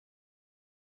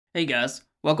Hey guys,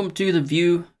 welcome to The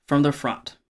View from the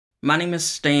Front. My name is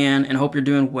Stan and I hope you're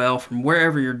doing well from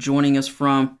wherever you're joining us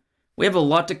from. We have a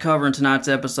lot to cover in tonight's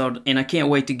episode and I can't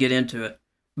wait to get into it.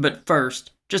 But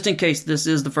first, just in case this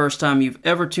is the first time you've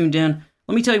ever tuned in,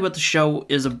 let me tell you what the show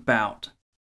is about.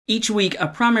 Each week I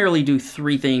primarily do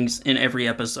three things in every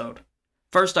episode.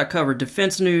 First, I cover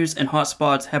defense news and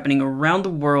hotspots happening around the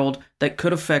world that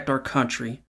could affect our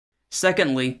country.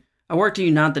 Secondly, I work to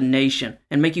unite the nation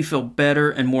and make you feel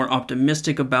better and more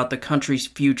optimistic about the country's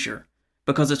future,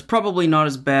 because it's probably not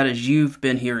as bad as you've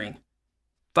been hearing.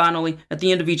 Finally, at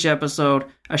the end of each episode,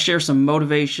 I share some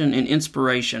motivation and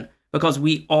inspiration, because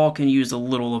we all can use a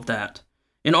little of that.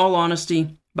 In all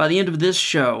honesty, by the end of this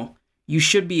show, you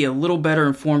should be a little better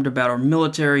informed about our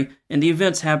military and the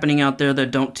events happening out there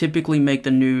that don't typically make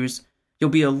the news. You'll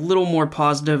be a little more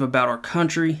positive about our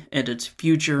country and its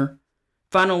future.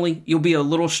 Finally, you'll be a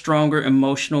little stronger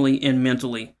emotionally and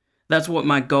mentally. That's what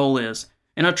my goal is,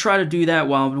 and I try to do that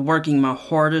while working my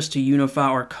hardest to unify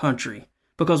our country,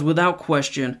 because without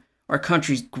question, our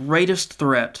country's greatest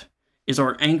threat is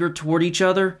our anger toward each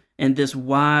other and this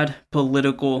wide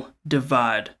political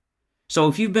divide. So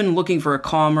if you've been looking for a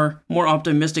calmer, more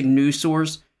optimistic news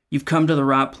source, you've come to the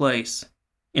right place.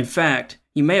 In fact,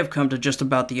 you may have come to just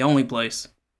about the only place.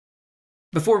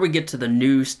 Before we get to the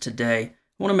news today,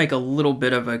 I want to make a little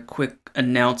bit of a quick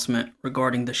announcement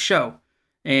regarding the show.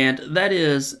 And that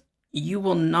is, you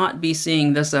will not be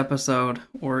seeing this episode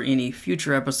or any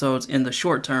future episodes in the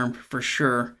short term for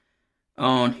sure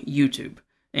on YouTube.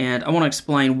 And I want to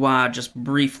explain why just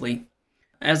briefly.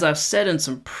 As I've said in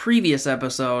some previous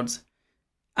episodes,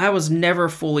 I was never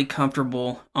fully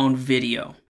comfortable on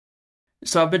video.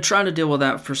 So I've been trying to deal with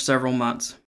that for several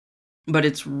months. But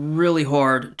it's really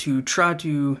hard to try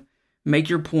to make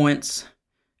your points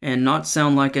and not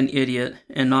sound like an idiot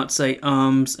and not say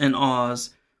ums and ahs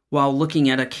while looking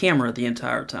at a camera the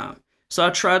entire time. So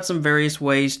I tried some various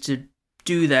ways to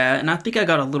do that, and I think I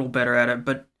got a little better at it,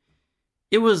 but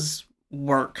it was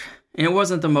work, and it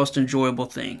wasn't the most enjoyable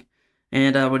thing.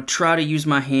 And I would try to use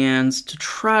my hands to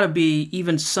try to be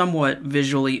even somewhat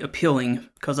visually appealing,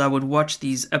 because I would watch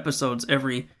these episodes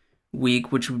every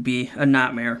week, which would be a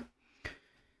nightmare.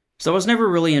 So I was never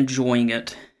really enjoying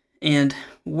it. And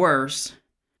worse,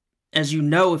 as you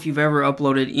know if you've ever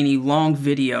uploaded any long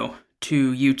video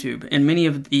to YouTube, and many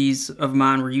of these of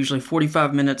mine were usually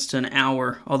 45 minutes to an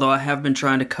hour, although I have been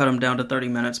trying to cut them down to 30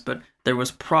 minutes, but there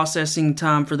was processing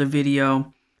time for the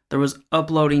video, there was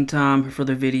uploading time for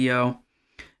the video,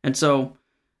 and so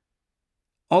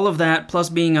all of that, plus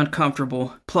being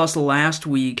uncomfortable, plus last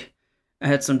week I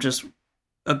had some just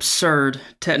absurd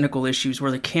technical issues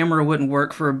where the camera wouldn't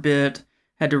work for a bit,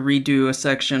 had to redo a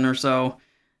section or so.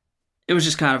 It was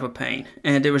just kind of a pain,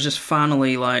 and it was just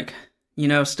finally like, you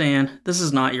know, Stan, this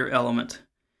is not your element.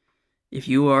 If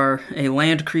you are a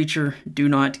land creature, do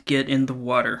not get in the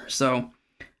water. So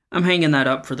I'm hanging that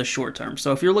up for the short term.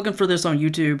 So if you're looking for this on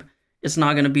YouTube, it's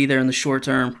not going to be there in the short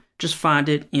term. Just find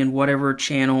it in whatever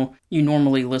channel you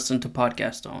normally listen to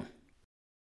podcasts on.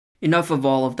 Enough of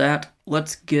all of that.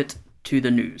 Let's get to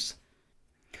the news.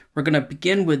 We're going to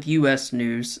begin with U.S.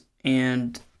 news,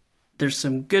 and there's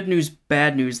some good news,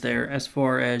 bad news there as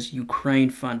far as Ukraine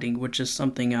funding, which is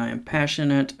something I am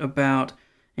passionate about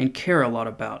and care a lot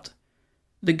about.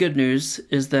 The good news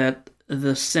is that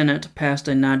the Senate passed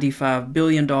a $95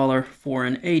 billion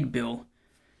foreign aid bill.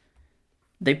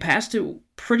 They passed it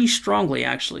pretty strongly,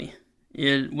 actually.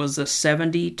 It was a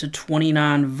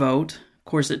 70-29 vote. Of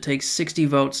course, it takes 60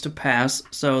 votes to pass,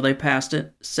 so they passed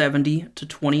it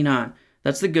 70-29.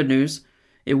 That's the good news.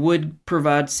 It would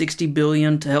provide $60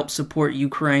 billion to help support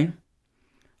Ukraine.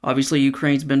 Obviously,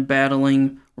 Ukraine's been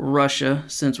battling Russia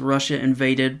since Russia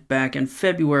invaded back in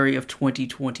February of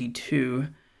 2022.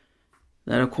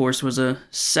 That, of course, was a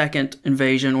second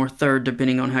invasion, or third,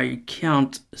 depending on how you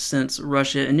count, since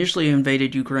Russia initially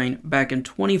invaded Ukraine back in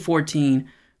 2014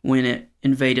 when it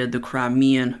invaded the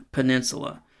Crimean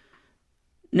Peninsula.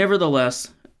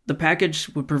 Nevertheless, the package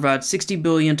would provide $60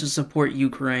 billion to support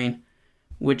Ukraine,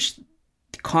 which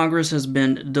Congress has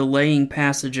been delaying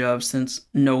passage of since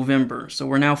November. So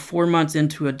we're now 4 months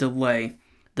into a delay.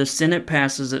 The Senate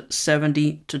passes it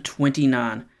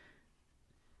 70-29.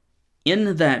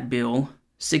 In that bill,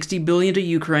 $60 billion to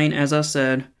Ukraine, as I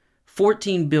said,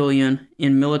 $14 billion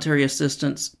in military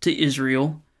assistance to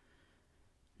Israel,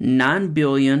 $9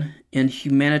 billion in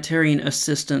humanitarian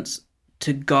assistance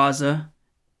to Gaza,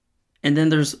 and then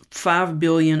there's $5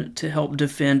 billion to help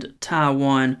defend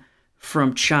Taiwan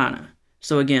from China.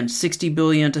 So again, $60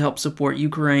 billion to help support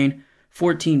Ukraine,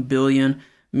 $14 billion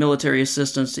military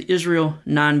assistance to Israel,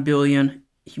 $9 billion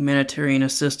humanitarian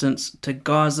assistance to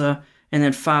Gaza, and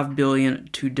then $5 billion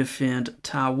to defend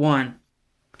Taiwan.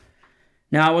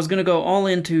 Now, I was going to go all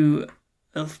into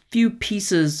a few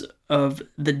pieces of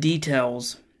the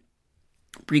details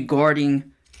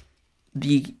regarding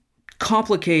the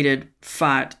complicated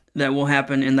fight that will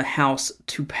happen in the House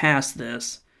to pass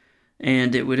this.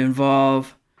 And it would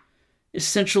involve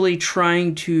essentially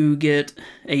trying to get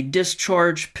a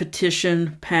discharge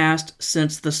petition passed,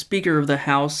 since the Speaker of the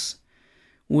House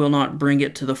will not bring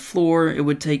it to the floor. It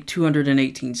would take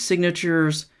 218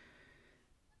 signatures.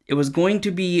 It was going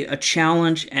to be a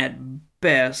challenge at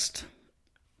best,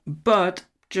 but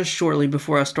just shortly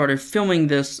before I started filming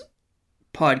this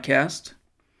podcast,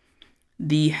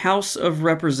 the House of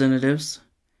Representatives,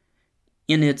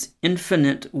 in its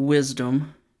infinite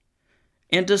wisdom,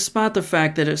 and despite the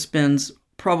fact that it spends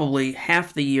probably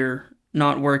half the year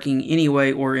not working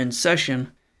anyway or in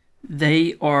session,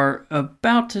 they are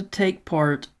about to take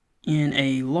part in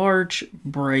a large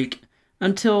break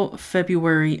until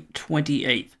February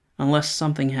 28th, unless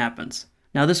something happens.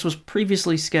 Now, this was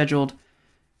previously scheduled,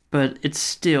 but it's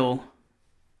still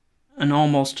an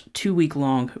almost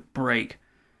 2-week-long break,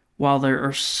 while there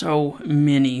are so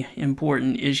many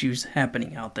important issues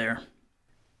happening out there.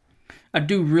 I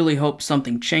do really hope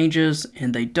something changes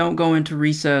and they don't go into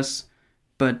recess,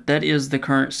 but that is the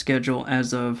current schedule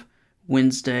as of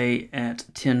Wednesday at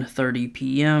 10:30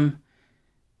 p.m.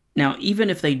 Now, even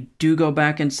if they do go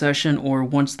back in session or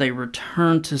once they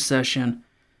return to session,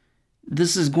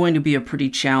 this is going to be a pretty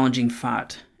challenging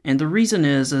fight. And the reason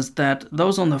is that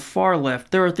those on the far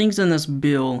left, there are things in this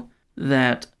bill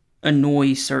that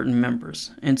annoy certain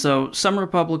members. And so some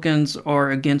Republicans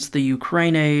are against the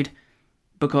Ukraine aid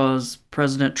because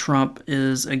President Trump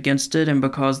is against it and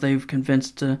because they've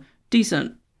convinced a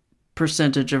decent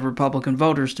percentage of Republican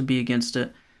voters to be against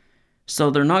it. So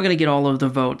they're not going to get all of the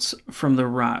votes from the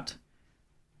right.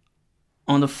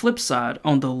 On the flip side,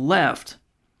 on the left,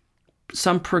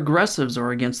 some progressives are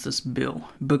against this bill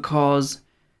because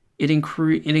it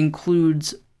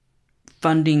includes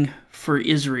funding for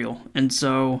Israel. And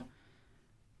so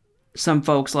some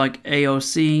folks like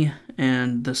AOC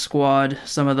and the Squad,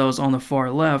 some of those on the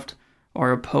far left,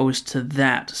 are opposed to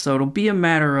that. So it'll be a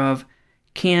matter of,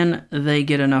 can they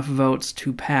get enough votes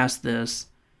to pass this?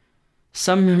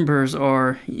 Some members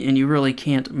are, and you really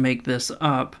can't make this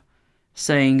up,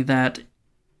 saying that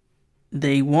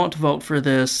they won't vote for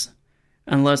this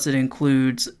unless it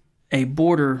includes a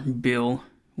border bill,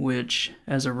 which,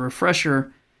 as a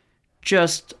refresher,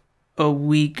 just a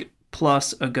week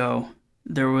plus ago,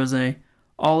 there was a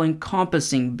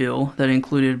all-encompassing bill that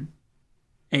included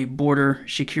a border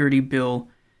security bill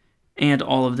and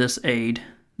all of this aid.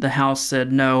 The House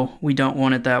said, no, we don't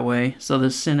want it that way. So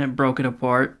the Senate broke it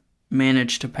apart,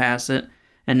 managed to pass it,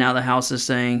 and now the House is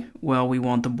saying, well, we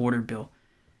want the border bill.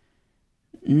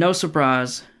 No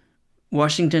surprise,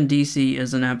 Washington, D.C.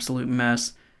 is an absolute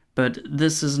mess, but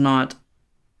this is not,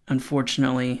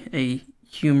 unfortunately, a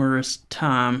humorous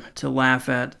time to laugh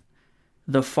at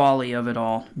the folly of it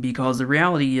all, because the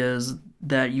reality is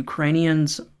that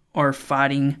Ukrainians are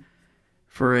fighting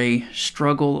for a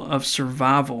struggle of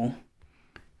survival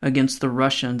against the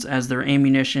Russians as their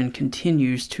ammunition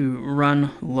continues to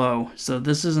run low. So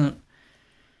this is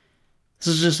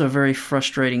just a very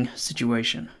frustrating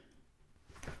situation.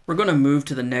 We're going to move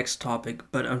to the next topic,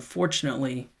 but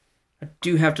unfortunately, I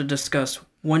do have to discuss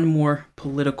one more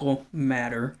political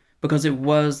matter because it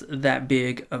was that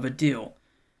big of a deal.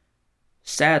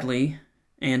 Sadly,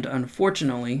 and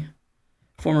unfortunately,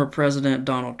 former President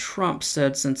Donald Trump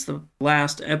said since the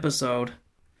last episode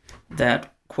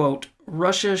that, quote,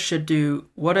 Russia should do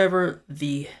whatever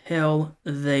the hell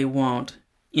they want,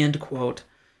 end quote,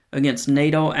 against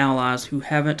NATO allies who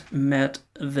haven't met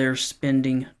their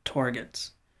spending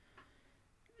targets.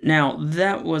 Now,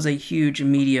 that was a huge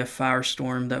media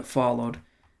firestorm that followed,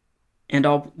 and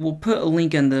we'll put a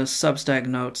link in the Substack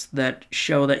notes that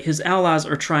show that his allies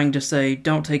are trying to say,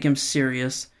 don't take him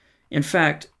serious. In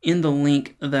fact, in the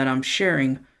link that I'm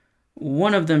sharing,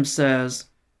 one of them says,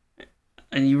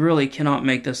 and you really cannot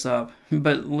make this up,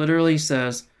 but literally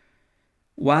says,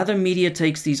 why the media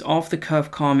takes these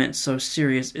off-the-cuff comments so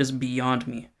serious is beyond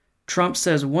me. Trump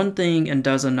says one thing and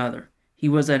does another. He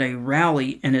was at a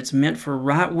rally and it's meant for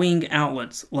right-wing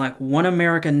outlets like One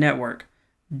America Network.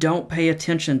 Don't pay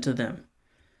attention to them.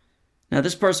 Now,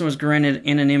 this person was granted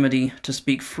anonymity to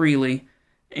speak freely,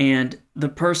 and the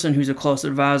person who's a close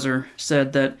advisor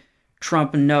said that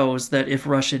Trump knows that if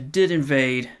Russia did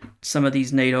invade some of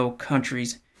these NATO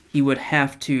countries, he would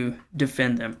have to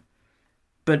defend them.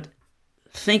 But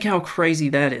think how crazy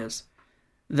that is,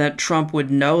 that Trump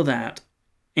would know that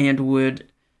and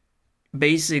would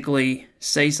basically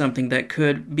say something that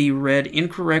could be read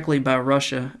incorrectly by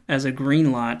Russia as a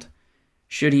green light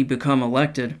should he become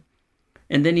elected,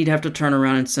 and then he'd have to turn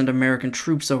around and send American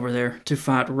troops over there to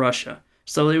fight Russia.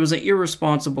 So it was an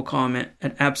irresponsible comment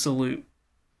at absolute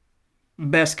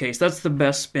best case. That's the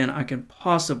best spin I can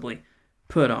possibly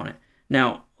put on it.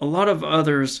 Now, a lot of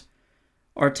others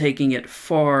are taking it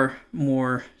far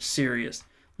more serious.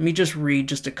 Let me just read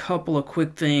just a couple of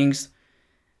quick things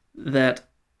that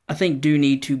I think do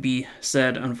need to be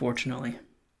said, unfortunately.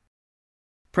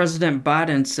 President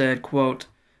Biden said, quote,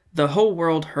 "The whole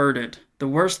world heard it. The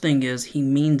worst thing is he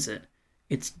means it.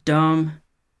 It's dumb,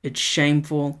 it's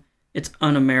shameful, it's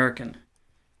un-American."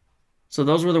 So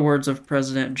those were the words of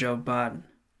President Joe Biden.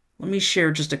 Let me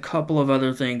share just a couple of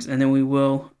other things, and then we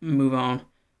will move on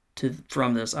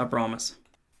from this, I promise.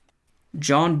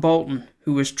 John Bolton,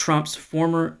 who was Trump's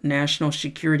former national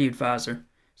security advisor,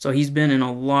 so he's been in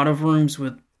a lot of rooms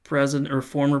with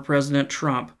former President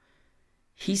Trump,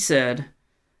 he said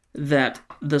that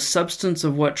the substance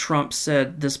of what Trump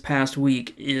said this past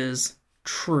week is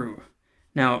true.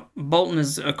 Now, Bolton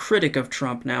is a critic of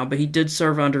Trump now, but he did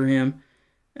serve under him.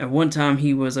 At one time,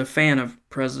 he was a fan of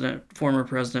former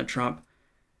President Trump.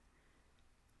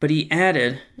 But he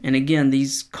added, and again,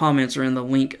 these comments are in the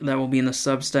link that will be in the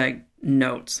Substack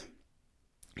notes.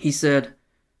 He said,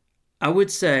 "I would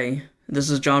say," this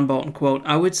is John Bolton, quote,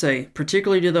 "I would say,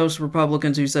 particularly to those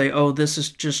Republicans who say, oh, this is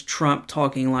just Trump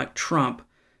talking like Trump,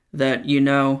 that,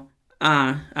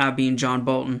 I being John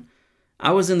Bolton,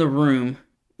 I was in the room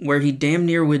where he damn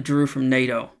near withdrew from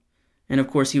NATO. And of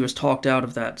course, he was talked out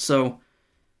of that. So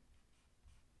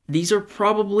these are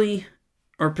probably,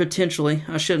 or potentially,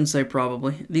 I shouldn't say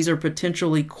probably, these are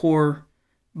potentially core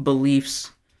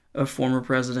beliefs of former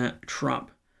President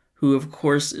Trump, who of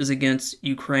course is against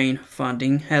Ukraine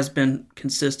funding, has been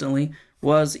consistently,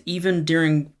 was even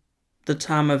during the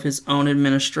time of his own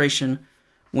administration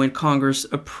when Congress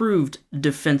approved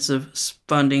defensive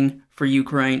funding for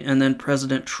Ukraine, and then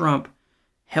President Trump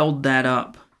held that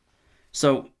up.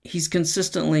 So he's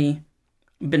consistently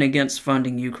been against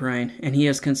funding Ukraine, and he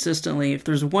has consistently, if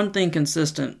there's one thing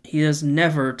consistent, he has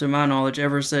never, to my knowledge,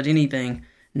 ever said anything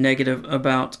negative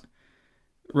about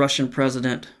Russian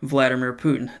President Vladimir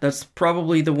Putin. That's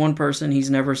probably the one person he's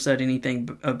never said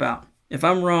anything about. If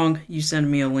I'm wrong, you send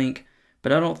me a link,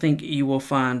 but I don't think you will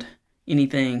find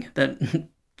anything that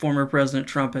former President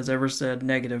Trump has ever said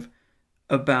negative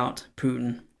about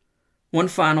Putin. One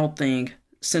final thing,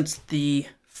 since the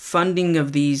funding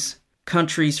of these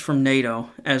countries from NATO,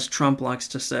 as Trump likes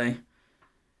to say,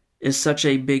 is such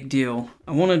a big deal,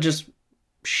 I want to just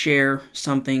share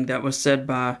something that was said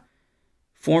by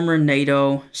former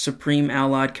NATO Supreme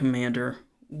Allied Commander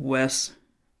Wesley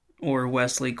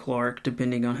Clark,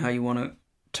 depending on how you want to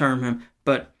term him.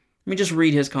 But let me just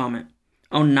read his comment.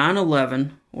 On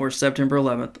 9/11, or September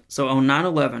 11th, so on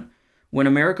 9/11, when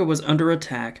America was under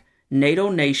attack,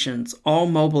 NATO nations all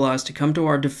mobilized to come to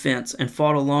our defense and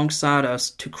fought alongside us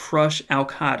to crush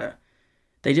Al-Qaeda.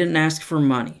 They didn't ask for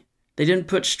money. They didn't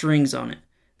put strings on it.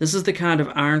 This is the kind of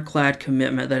ironclad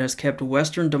commitment that has kept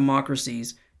Western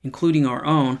democracies, including our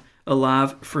own,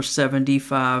 alive for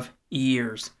 75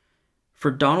 years.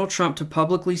 For Donald Trump to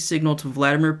publicly signal to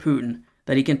Vladimir Putin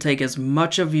that he can take as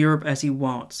much of Europe as he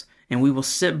wants, and we will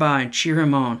sit by and cheer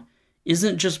him on,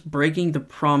 isn't just breaking the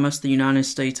promise the United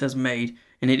States has made,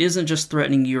 and it isn't just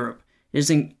threatening Europe. It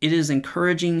is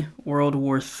encouraging World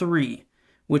War III,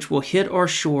 which will hit our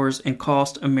shores and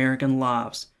cost American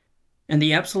lives. And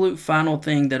the absolute final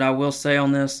thing that I will say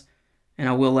on this, and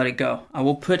I will let it go, I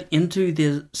will put into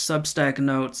the Substack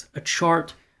notes a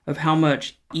chart of how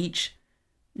much each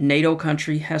NATO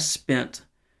country has spent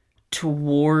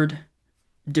toward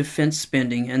defense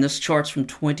spending, and this chart's from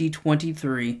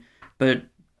 2023, but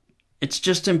it's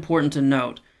just important to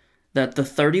note that the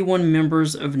 31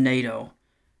 members of NATO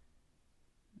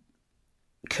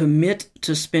commit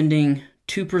to spending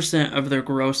 2% of their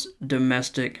gross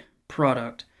domestic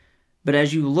product. But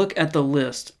as you look at the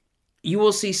list, you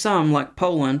will see some, like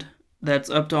Poland, that's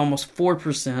up to almost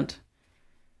 4%.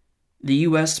 The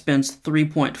U.S. spends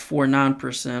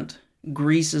 3.49%.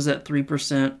 Greece is at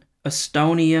 3%.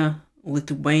 Estonia,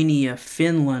 Lithuania,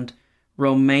 Finland,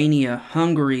 Romania,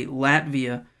 Hungary,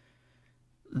 Latvia,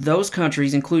 those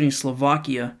countries, including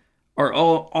Slovakia, are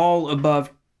all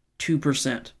above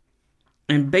 2%.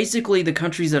 And basically the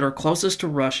countries that are closest to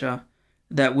Russia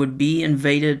that would be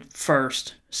invaded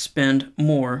first spend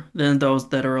more than those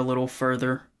that are a little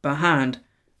further behind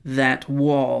that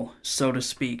wall, so to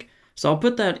speak. So I'll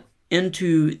put that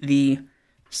into the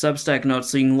Substack notes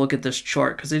so you can look at this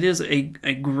chart, because it is a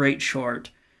great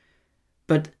chart.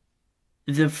 But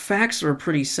the facts are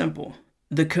pretty simple.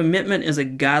 The commitment is a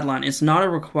guideline. It's not a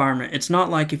requirement. It's not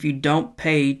like if you don't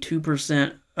pay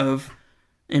 2% of,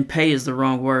 and pay is the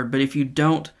wrong word, but if you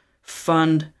don't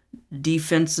fund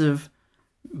defensive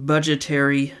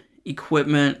budgetary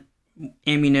equipment,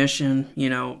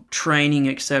 ammunition, training,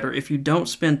 etc., if you don't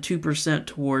spend 2%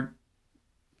 toward,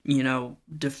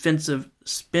 defensive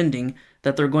spending,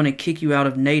 that they're going to kick you out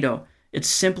of NATO. It's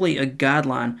simply a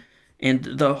guideline. And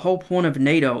the whole point of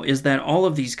NATO is that all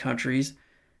of these countries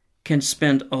can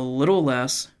spend a little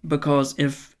less, because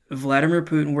if Vladimir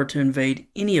Putin were to invade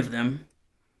any of them,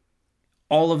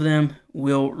 all of them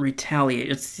will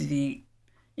retaliate. It's the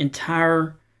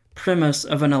entire premise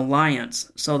of an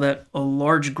alliance, so that a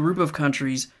large group of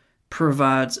countries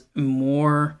provides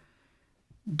more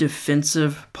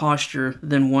defensive posture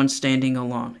than one standing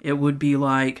alone. It would be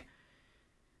like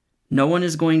no one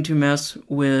is going to mess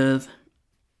with,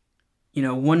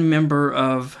 one member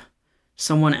of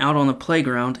someone out on the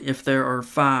playground if there are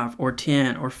 5 or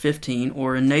 10 or 15,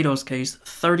 or in NATO's case,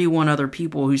 31 other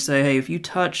people who say, hey, if you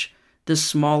touch this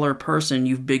smaller person,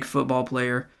 you big football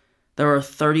player, there are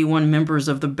 31 members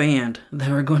of the band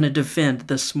that are going to defend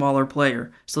this smaller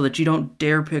player, so that you don't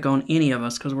dare pick on any of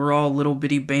us, because we're all little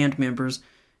bitty band members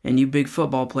and you big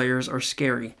football players are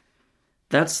scary.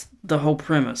 That's the whole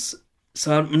premise.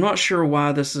 So I'm not sure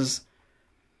why this is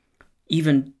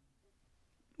even,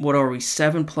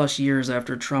 7+ years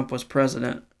after Trump was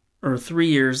president, or 3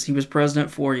 years. He was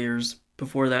president 4 years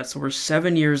before that. So we're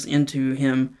 7 years into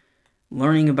him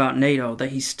learning about NATO that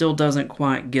he still doesn't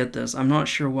quite get this. I'm not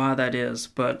sure why that is,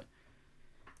 but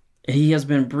he has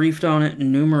been briefed on it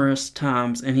numerous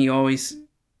times, and he always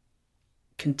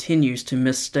continues to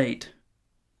misstate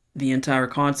the entire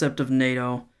concept of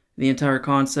NATO, the entire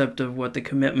concept of what the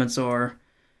commitments are.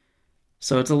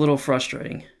 So it's a little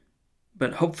frustrating.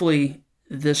 But hopefully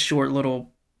this short little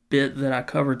bit that I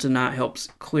covered tonight helps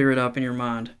clear it up in your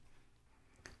mind.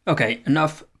 Okay,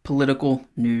 enough political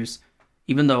news.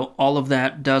 Even though all of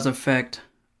that does affect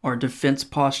our defense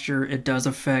posture, it does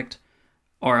affect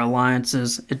our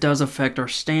alliances, it does affect our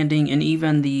standing, and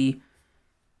even the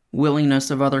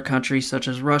willingness of other countries such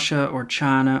as Russia or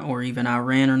China or even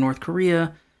Iran or North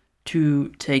Korea to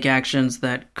take actions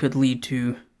that could lead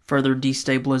to further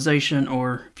destabilization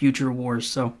or future wars.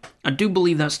 So I do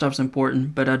believe that stuff's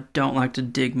important, but I don't like to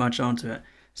dig much onto it.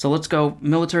 So let's go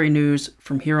military news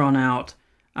from here on out,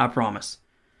 I promise.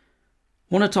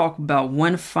 I want to talk about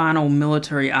one final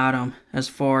military item as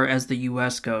far as the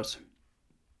U.S. goes.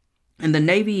 And the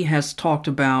Navy has talked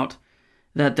about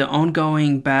that the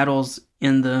ongoing battles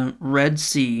in the Red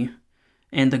Sea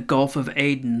and the Gulf of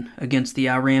Aden against the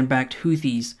Iran-backed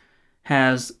Houthis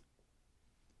has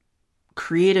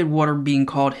created what are being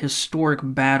called historic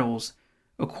battles,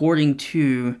 according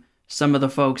to some of the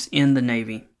folks in the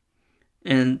Navy.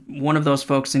 And one of those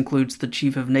folks includes the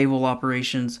Chief of Naval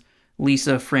Operations,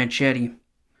 Lisa Franchetti.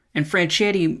 And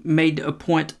Franchetti made a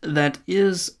point that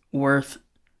is worth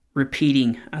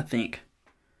repeating, I think.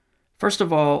 First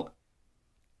of all,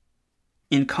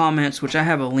 in comments, which I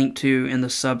have a link to in the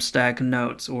Substack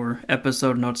notes or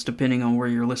episode notes, depending on where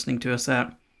you're listening to us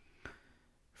at,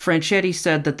 Franchetti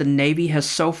said that the Navy has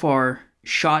so far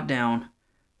shot down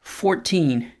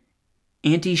 14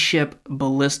 anti-ship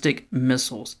ballistic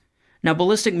missiles. Now,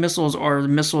 ballistic missiles are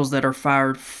missiles that are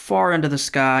fired far into the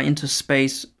sky, into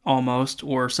space almost,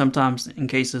 or sometimes in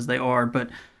cases they are, but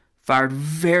fired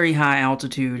very high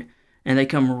altitude, and they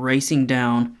come racing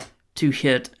down to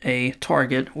hit a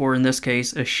target, or in this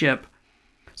case, a ship.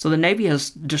 So the Navy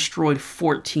has destroyed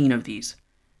 14 of these.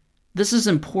 This is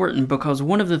important because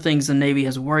one of the things the Navy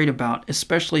has worried about,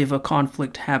 especially if a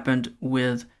conflict happened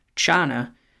with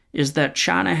China, is that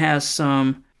China has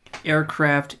some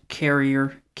aircraft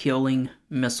carrier killing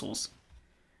missiles.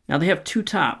 Now they have 2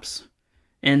 types,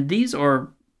 and these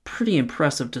are pretty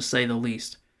impressive to say the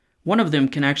least. One of them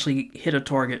can actually hit a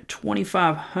target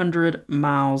 2,500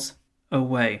 miles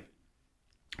away.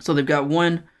 So they've got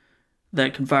one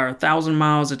that can fire 1,000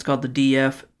 miles. It's called the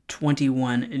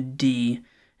DF-21D.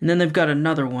 And then they've got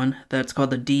another one that's called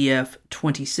the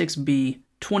DF-26B,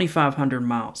 2,500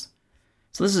 miles.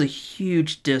 So this is a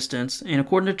huge distance, and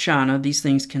according to China, these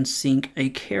things can sink a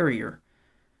carrier.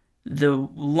 The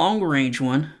long-range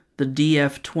one, the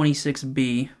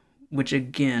DF-26B, which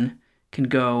again can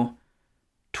go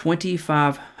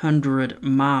 2,500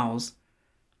 miles,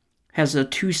 has a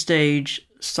 2-stage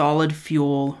solid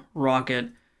fuel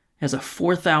rocket, has a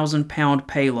 4,000-pound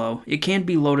payload. It can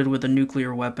be loaded with a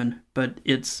nuclear weapon, but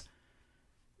it's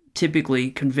typically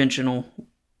conventional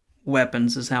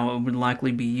weapons is how it would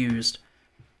likely be used.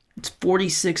 It's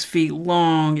 46 feet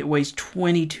long, it weighs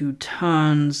 22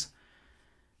 tons,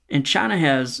 And China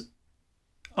has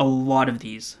a lot of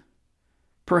these,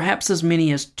 perhaps as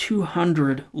many as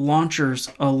 200 launchers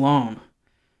alone.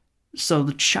 So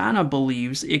China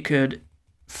believes it could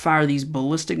fire these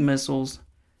ballistic missiles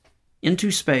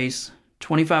into space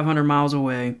 2,500 miles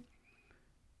away,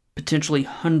 potentially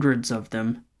hundreds of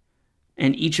them,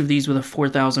 and each of these with a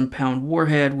 4,000-pound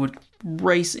warhead would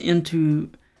race into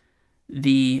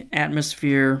the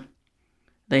atmosphere.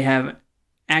 They have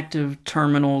active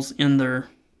terminals in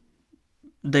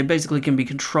they basically can be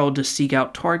controlled to seek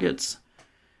out targets,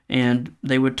 and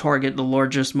they would target the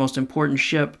largest, most important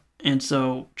ship. And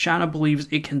so China believes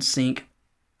it can sink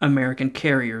American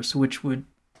carriers, which would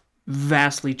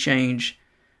vastly change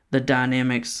the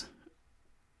dynamics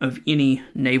of any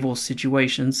naval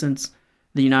situation, since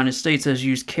the United States has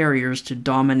used carriers to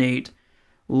dominate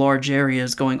large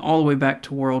areas going all the way back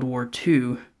to World War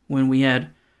II, when we had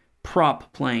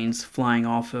prop planes flying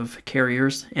off of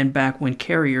carriers, and back when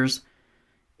carriers,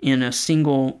 in a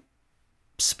single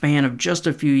span of just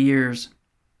a few years,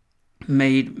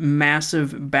 made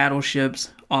massive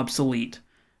battleships obsolete.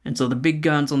 And so the big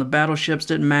guns on the battleships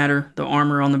didn't matter, the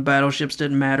armor on the battleships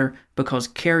didn't matter, because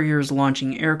carriers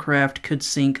launching aircraft could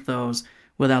sink those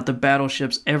without the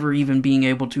battleships ever even being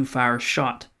able to fire a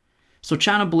shot. So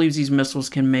China believes these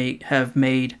missiles have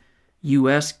made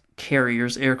U.S.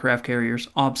 carriers, aircraft carriers,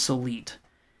 obsolete.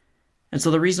 And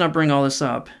so the reason I bring all this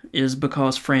up is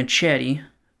because Franchetti,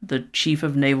 the chief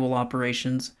of naval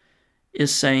operations,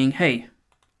 is saying, hey,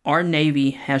 our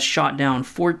Navy has shot down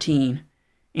 14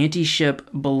 anti-ship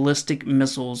ballistic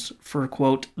missiles for,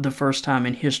 quote, the first time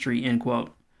in history, end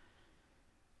quote.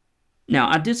 Now,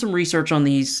 I did some research on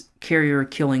these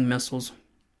carrier-killing missiles,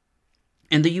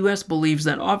 and the U.S. believes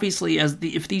that obviously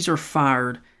if these are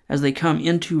fired as they come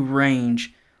into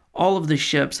range, all of the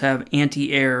ships have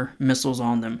anti-air missiles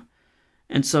on them.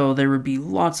 And so there would be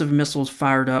lots of missiles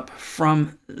fired up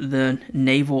from the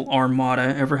naval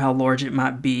armada, ever how large it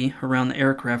might be, around the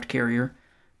aircraft carrier,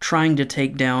 trying to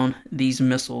take down these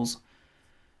missiles.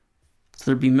 So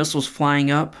there'd be missiles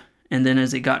flying up, and then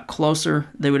as it got closer,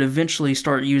 they would eventually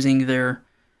start using their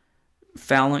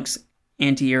Phalanx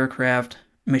anti-aircraft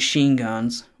machine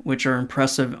guns, which are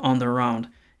impressive on their own.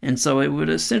 And so it would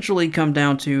essentially come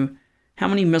down to how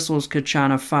many missiles could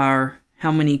China fire,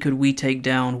 how many could we take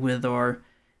down with our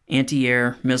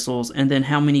anti-air missiles, and then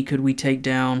how many could we take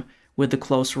down with the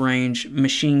close-range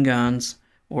machine guns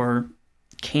or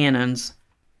cannons.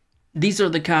 These are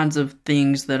the kinds of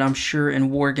things that I'm sure in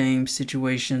war game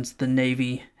situations the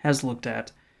Navy has looked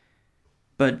at.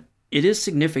 But it is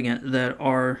significant that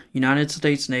our United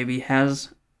States Navy has,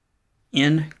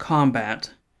 in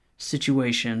combat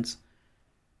situations,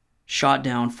 shot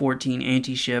down 14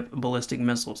 anti-ship ballistic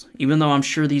missiles, even though I'm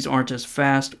sure these aren't as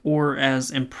fast or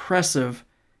as impressive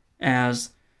as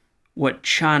what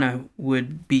China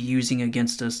would be using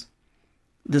against us.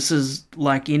 This is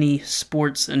like any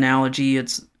sports analogy.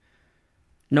 It's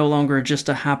no longer just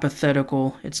a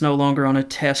hypothetical. It's no longer on a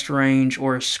test range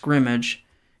or a scrimmage.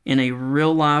 In a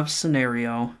real-life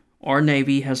scenario, our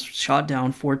Navy has shot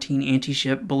down 14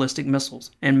 anti-ship ballistic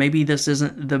missiles. And maybe this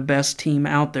isn't the best team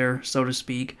out there, so to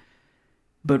speak,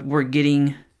 but we're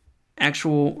getting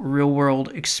actual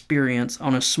real-world experience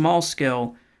on a small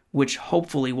scale, which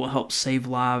hopefully will help save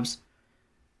lives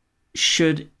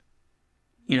should,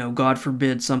 God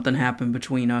forbid, something happen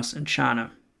between us and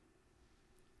China.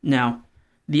 Now,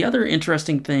 the other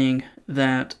interesting thing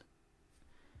that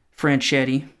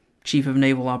Franchetti, Chief of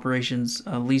Naval Operations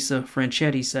Lisa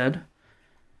Franchetti, said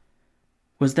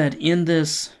was that in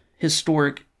this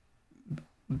historic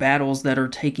battles that are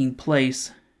taking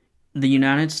place, the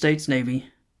United States Navy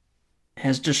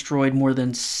has destroyed more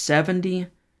than 70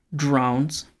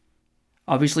 drones.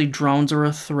 Obviously, drones are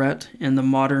a threat in the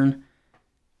modern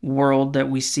world that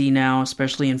we see now,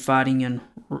 especially in fighting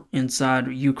inside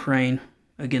Ukraine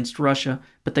against Russia.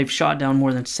 But they've shot down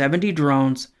more than 70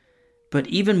 drones. But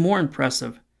even more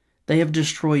impressive, they have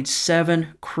destroyed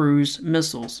 7 cruise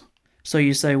missiles. So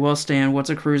you say, well, Stan, what's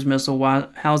a cruise missile?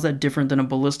 How is that different than a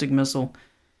ballistic missile?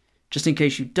 Just in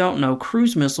case you don't know,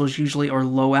 cruise missiles usually are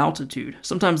low altitude.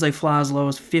 Sometimes they fly as low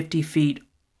as 50 feet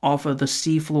off of the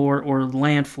sea floor or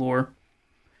land floor.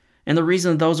 And the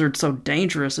reason those are so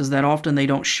dangerous is that often they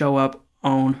don't show up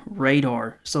on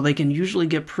radar. So they can usually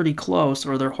get pretty close,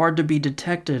 or they're hard to be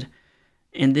detected.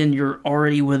 And then you're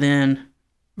already within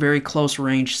very close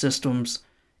range systems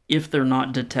if they're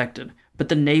not detected. But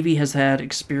the Navy has had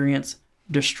experience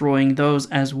destroying those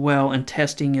as well and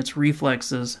testing its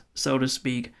reflexes, so to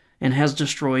speak, and has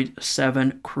destroyed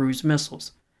 7 cruise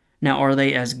missiles. Now, are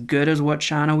they as good as what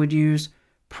China would use?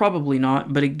 Probably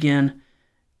not, but again,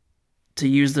 to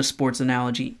use the sports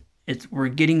analogy, We're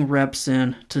getting reps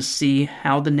in to see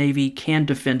how the Navy can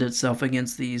defend itself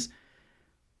against these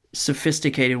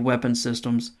sophisticated weapon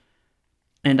systems.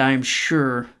 And I am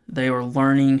sure they are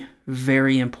learning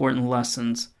very important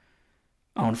lessons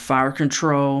on fire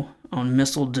control, on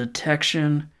missile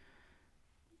detection,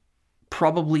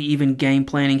 probably even game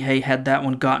planning. Hey, had that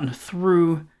one gotten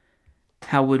through,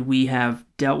 how would we have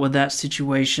dealt with that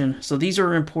situation? So these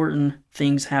are important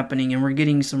things happening, and we're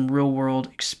getting some real-world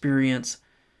experience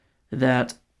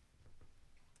that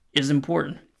is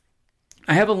important.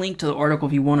 I have a link to the article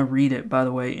if you want to read it, by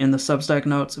the way, in the Substack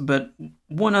notes. But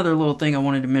one other little thing I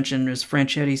wanted to mention is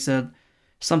Franchetti said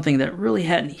something that really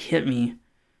hadn't hit me.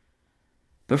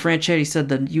 But Franchetti said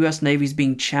the U.S. Navy is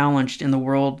being challenged in the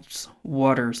world's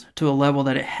waters to a level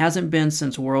that it hasn't been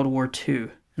since World War II.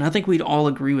 And I think we'd all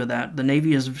agree with that. The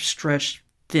Navy is stretched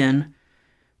thin.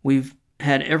 We've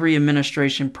had every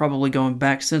administration probably going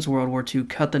back since World War II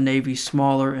cut the Navy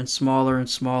smaller and smaller and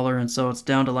smaller, and so it's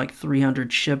down to like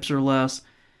 300 ships or less.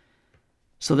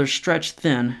 So they're stretched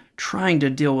thin, trying to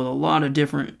deal with a lot of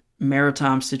different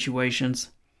maritime situations.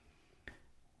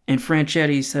 And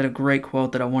Franchetti said a great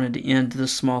quote that I wanted to end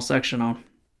this small section on.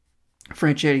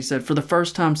 Franchetti said, "For the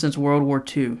first time since World War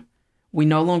II, we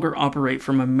no longer operate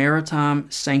from a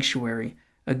maritime sanctuary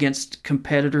against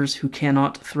competitors who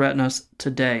cannot threaten us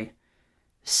today.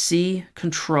 Sea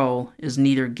control is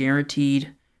neither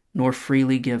guaranteed nor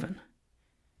freely given."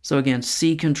 So again,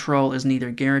 sea control is neither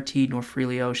guaranteed nor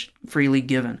freely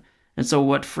given. And so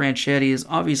what Franchetti is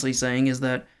obviously saying is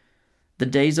that the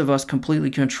days of us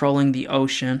completely controlling the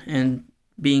ocean and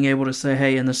being able to say,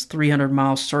 hey, in this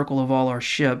 300-mile circle of all our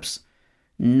ships,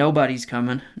 nobody's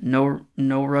coming. No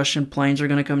Russian planes are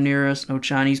going to come near us, no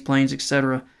Chinese planes,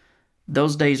 etc.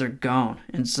 Those days are gone.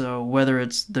 And so whether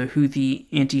it's the Houthi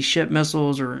anti-ship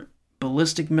missiles or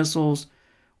ballistic missiles,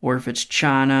 or if it's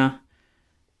China,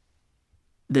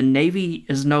 the Navy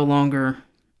is no longer,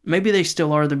 maybe they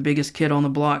still are the biggest kid on the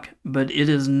block, but it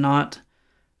is not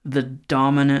the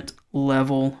dominant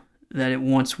level that it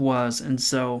once was. And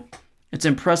so it's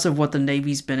impressive what the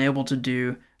Navy's been able to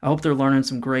do. I hope they're learning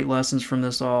some great lessons from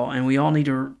this all, and we all need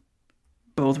to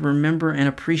both remember and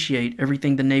appreciate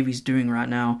everything the Navy's doing right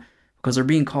now, because they're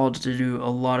being called to do a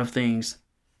lot of things.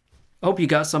 I hope you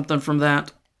got something from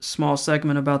that small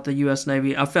segment about the U.S.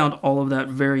 Navy. I found all of that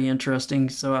very interesting,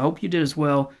 so I hope you did as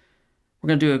well. We're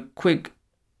going to do a quick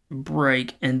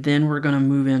break, and then we're going to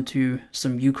move into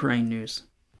some Ukraine news.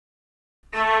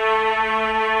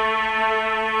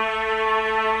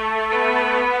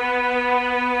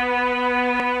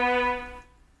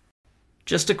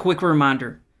 Just a quick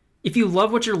reminder, if you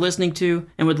love what you're listening to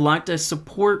and would like to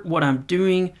support what I'm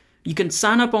doing, you can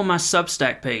sign up on my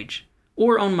Substack page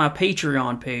or on my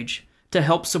Patreon page to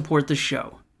help support the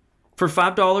show. For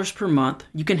 $5 per month,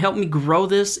 you can help me grow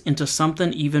this into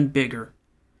something even bigger.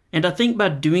 And I think by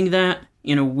doing that,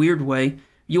 in a weird way,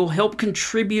 you'll help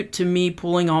contribute to me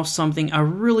pulling off something I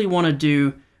really want to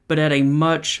do, but at a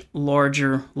much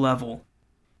larger level.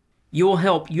 You'll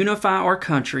help unify our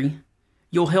country,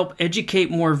 you'll help educate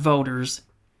more voters,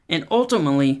 and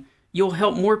ultimately, you'll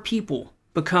help more people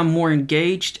become more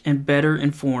engaged and better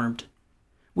informed.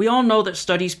 We all know that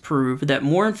studies prove that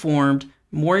more informed,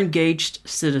 more engaged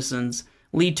citizens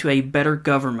lead to a better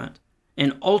government,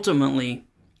 and ultimately,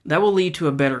 that will lead to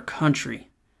a better country.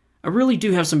 I really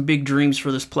do have some big dreams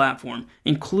for this platform,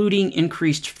 including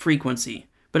increased frequency,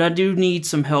 but I do need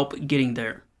some help getting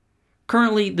there.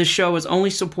 Currently, the show is only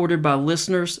supported by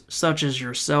listeners such as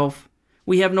yourself.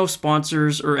 We have no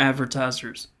sponsors or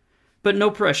advertisers, but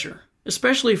no pressure,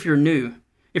 especially if you're new.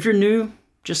 If you're new,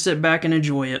 just sit back and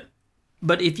enjoy it.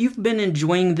 But if you've been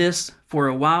enjoying this for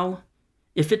a while,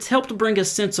 if it's helped bring a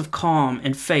sense of calm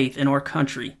and faith in our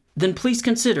country, then please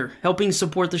consider helping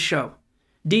support the show.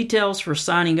 Details for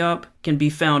signing up can be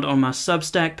found on my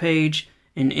Substack page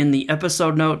and in the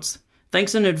episode notes.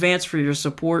 Thanks in advance for your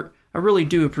support. I really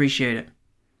do appreciate it.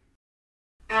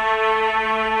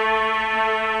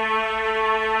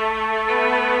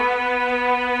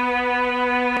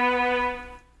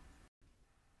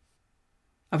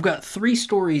 I've got 3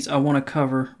 stories I want to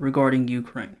cover regarding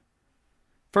Ukraine.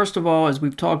 First of all, as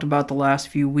we've talked about the last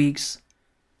few weeks,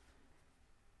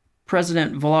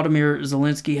 President Volodymyr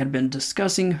Zelensky had been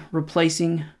discussing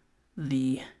replacing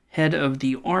the head of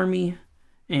the army,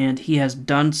 and he has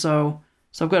done so.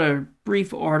 So I've got a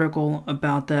brief article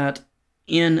about that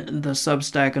in the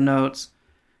Substack notes,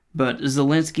 but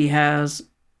Zelensky has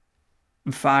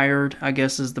fired, I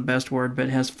guess is the best word, but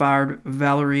has fired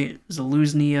Valery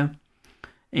Zaluzhnyi,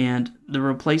 and the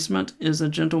replacement is a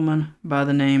gentleman by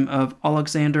the name of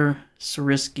Alexander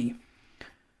Syrsky.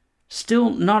 Still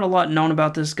not a lot known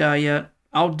about this guy yet.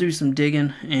 I'll do some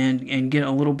digging and get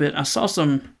a little bit. I saw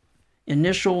some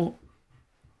initial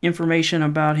information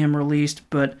about him released,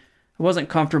 but I wasn't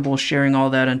comfortable sharing all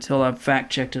that until I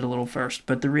fact-checked it a little first.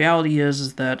 But the reality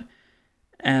is that,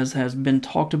 as has been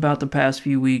talked about the past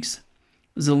few weeks,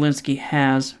 Zelensky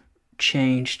has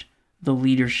changed the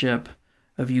leadership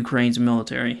of Ukraine's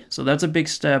military. So that's a big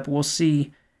step. We'll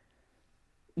see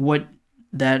what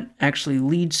that actually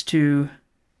leads to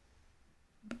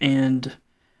and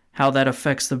how that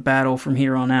affects the battle from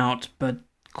here on out. But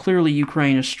clearly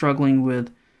Ukraine is struggling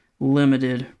with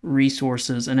limited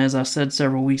resources. And as I said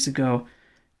several weeks ago,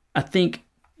 I think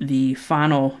the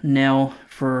final nail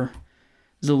for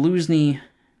Zelensky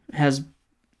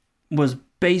was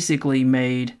basically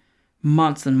made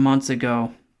months and months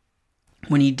ago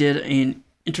when he did an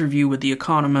interview with The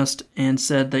Economist and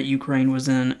said that Ukraine was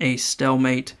in a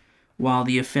stalemate while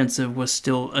the offensive was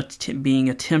still being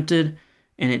attempted,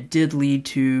 and it did lead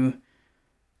to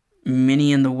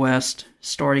many in the West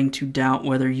starting to doubt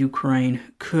whether Ukraine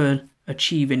could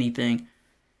achieve anything.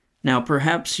 Now,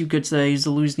 perhaps you could say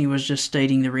Zelensky was just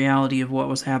stating the reality of what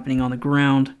was happening on the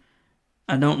ground.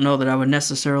 I don't know that I would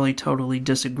necessarily totally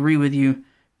disagree with you,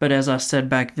 but as I said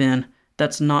back then,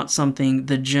 that's not something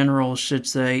the general should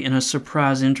say in a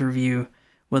surprise interview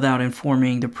without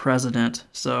informing the president.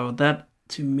 So that,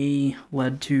 to me,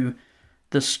 led to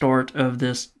the start of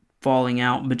this falling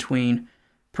out between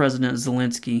President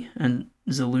Zelensky and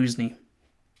Zelensky.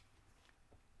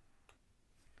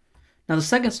 Now, the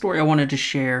second story I wanted to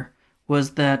share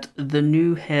was that the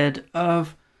new head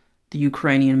of the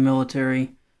Ukrainian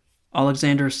military,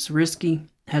 Alexander Syrsky,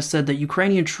 has said that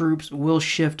Ukrainian troops will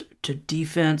shift to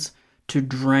defense to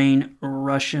drain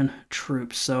Russian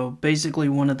troops. So basically,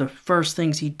 one of the first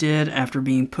things he did after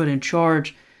being put in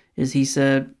charge is he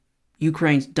said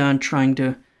Ukraine's done trying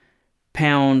to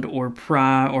pound or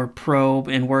pry or probe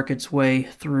and work its way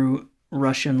through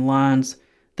Russian lines.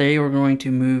 They are going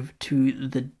to move to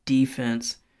the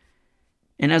defense.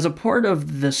 And as a part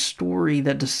of the story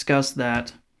that discussed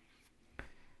that,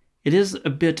 it is a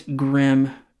bit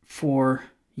grim for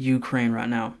Ukraine right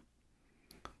now.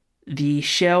 The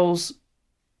shells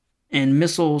and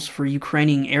missiles for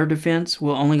Ukrainian air defense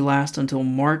will only last until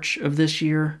March of this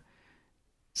year,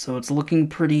 so it's looking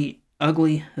pretty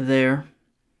ugly there.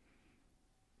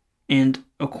 And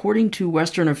according to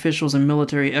Western officials and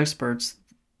military experts,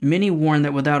 many warn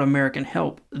that without American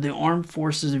help, the armed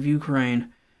forces of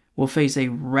Ukraine will face a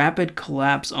rapid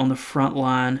collapse on the front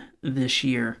line this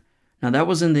year. Now, that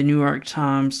was in the New York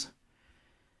Times,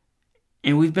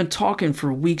 and we've been talking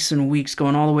for weeks and weeks,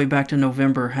 going all the way back to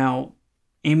November, how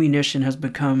ammunition has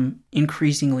become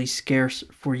increasingly scarce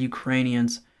for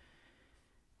Ukrainians.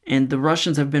 And the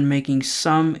Russians have been making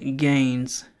some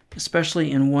gains,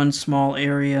 especially in one small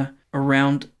area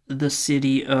around the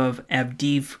city of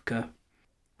Avdiivka.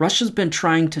 Russia's been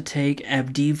trying to take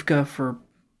Avdiivka for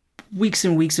weeks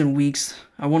and weeks and weeks.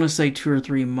 I want to say 2 or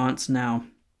 3 months now.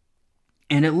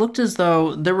 And it looked as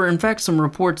though there were in fact some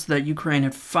reports that Ukraine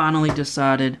had finally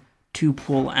decided to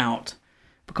pull out,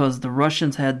 because the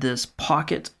Russians had this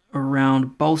pocket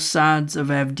around both sides of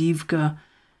Avdiivka.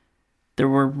 There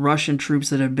were Russian troops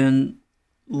that had been,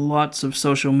 lots of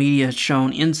social media had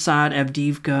shown inside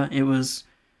Avdiivka. It was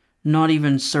not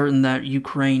even certain that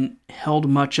Ukraine held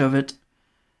much of it.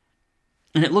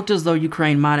 And it looked as though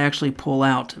Ukraine might actually pull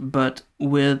out, but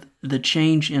with the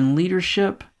change in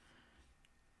leadership,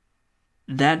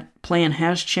 that plan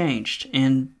has changed,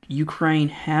 and Ukraine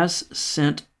has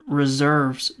sent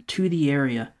reserves to the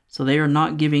area. So they are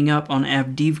not giving up on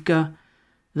Avdiivka,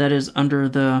 that is under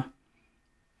the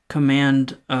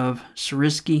command of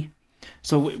Syrsky.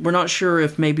 So we're not sure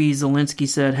if maybe Zelensky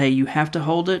said, hey, you have to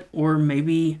hold it, or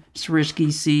maybe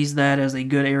Syrsky sees that as a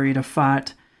good area to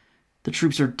fight. The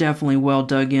troops are definitely well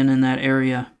dug in that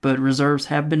area, but reserves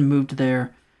have been moved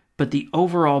there. But the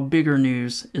overall bigger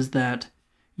news is that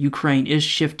Ukraine is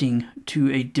shifting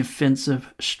to a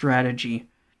defensive strategy.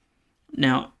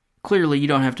 Now, clearly you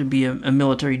don't have to be a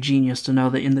military genius to know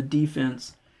that in the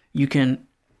defense, you can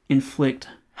inflict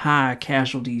high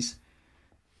casualties,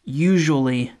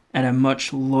 usually at a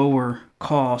much lower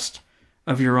cost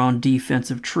of your own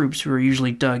defensive troops, who are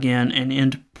usually dug in and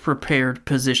in prepared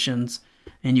positions,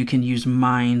 and you can use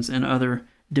mines and other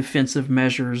defensive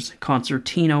measures,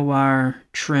 concertina wire,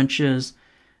 trenches.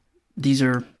 These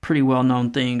are pretty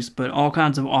well-known things, but all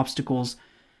kinds of obstacles.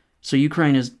 So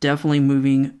Ukraine is definitely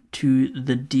moving to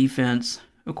the defense,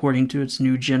 according to its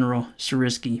new general,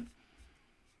 Syrsky.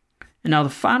 And now the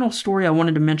final story I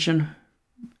wanted to mention,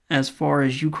 as far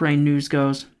as Ukraine news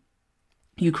goes,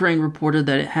 Ukraine reported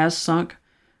that it has sunk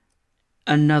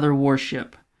another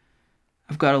warship.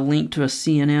 I've got a link to a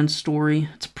CNN story.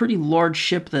 It's a pretty large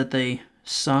ship that they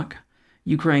sunk.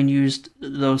 Ukraine used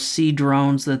those sea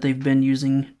drones that they've been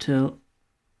using to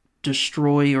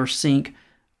destroy or sink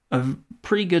a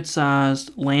pretty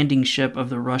good-sized landing ship of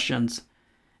the Russians.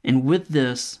 And with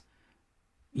this,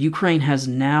 Ukraine has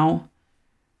now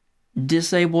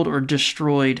disabled or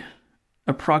destroyed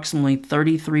approximately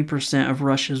 33% of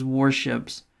Russia's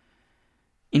warships,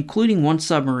 including one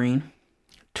submarine,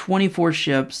 24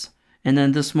 ships, and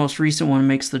then this most recent one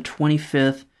makes the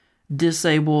 25th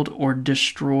disabled or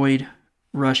destroyed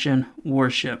Russian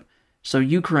warship. So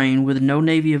Ukraine, with no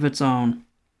navy of its own,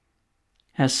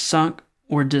 has sunk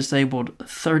or disabled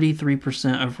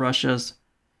 33% of Russia's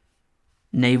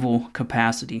naval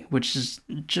capacity, which is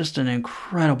just an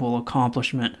incredible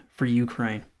accomplishment for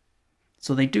Ukraine.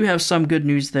 So they do have some good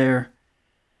news there,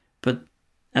 but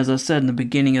as I said in the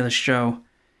beginning of the show,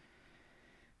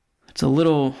 it's a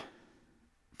little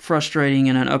frustrating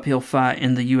and an uphill fight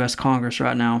in the U.S. Congress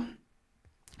right now.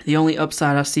 The only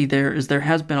upside I see there is there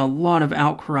has been a lot of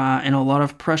outcry and a lot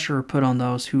of pressure put on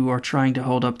those who are trying to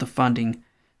hold up the funding.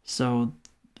 So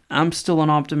I'm still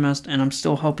an optimist, and I'm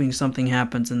still hoping something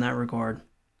happens in that regard.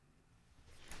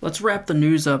 Let's wrap the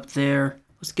news up there.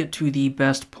 Let's get to the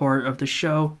best part of the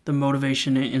show, the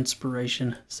motivation and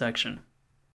inspiration section.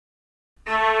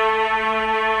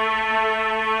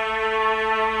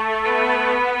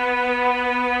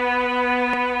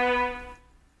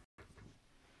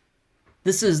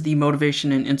 This is the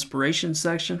motivation and inspiration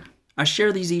section. I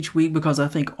share these each week because I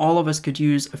think all of us could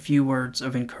use a few words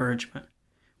of encouragement.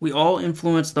 We all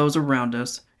influence those around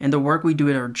us, and the work we do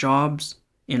at our jobs,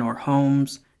 in our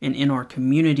homes, and in our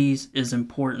communities is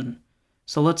important.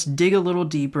 So let's dig a little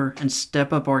deeper and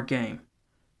step up our game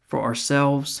for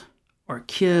ourselves, our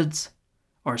kids,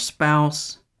 our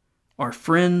spouse, our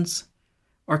friends,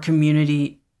 our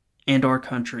community, and our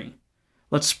country.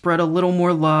 Let's spread a little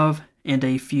more love and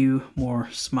a few more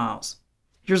smiles.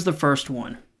 Here's the first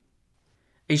one.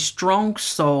 A strong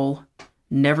soul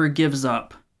never gives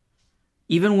up,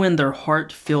 even when their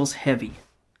heart feels heavy.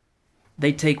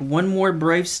 They take one more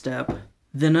brave step,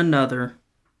 then another,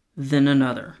 then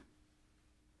another.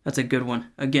 That's a good one.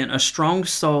 Again, a strong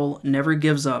soul never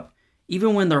gives up,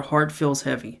 even when their heart feels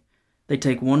heavy. They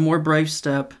take one more brave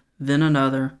step, then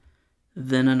another,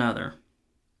 then another.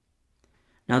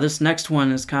 Now this next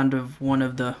one is kind of one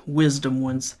of the wisdom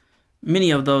ones.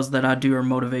 Many of those that I do are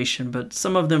motivation, but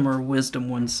some of them are wisdom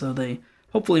ones, so they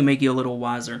hopefully make you a little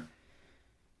wiser.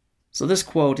 So this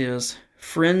quote is,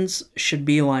 "Friends should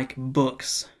be like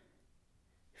books,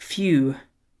 few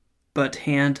but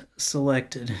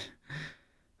hand-selected."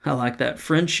 I like that.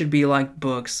 Friends should be like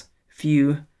books,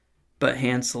 few but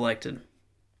hand-selected.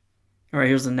 All right,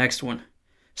 here's the next one.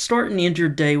 Start and end your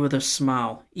day with a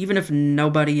smile, even if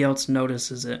nobody else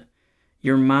notices it.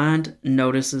 Your mind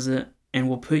notices it and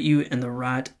will put you in the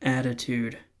right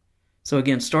attitude. So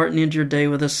again, start and end your day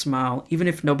with a smile, even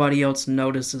if nobody else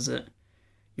notices it.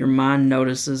 Your mind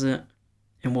notices it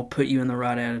and will put you in the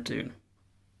right attitude.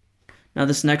 Now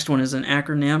this next one is an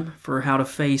acronym for how to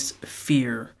face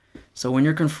fear. So when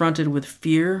you're confronted with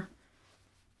fear,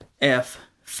 F,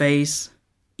 face,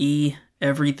 E,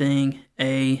 everything,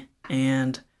 A,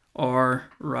 and R,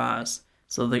 rise.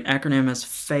 So the acronym is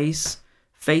face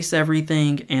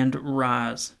everything, and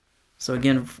rise. So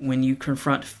again, when you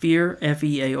confront fear,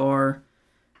 F-E-A-R,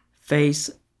 face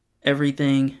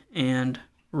everything, and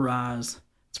rise.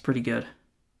 It's pretty good.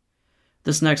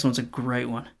 This next one's a great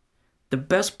one. The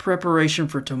best preparation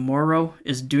for tomorrow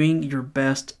is doing your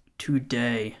best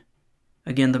today.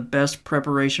 Again, the best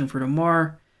preparation for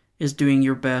tomorrow is doing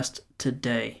your best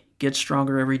today. Get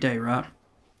stronger every day, right?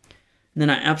 And then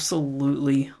I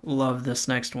absolutely love this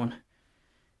next one.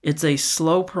 It's a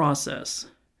slow process,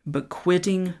 but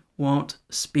quitting won't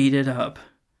speed it up.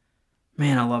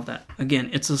 Man, I love that. Again,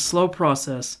 it's a slow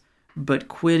process, but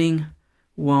quitting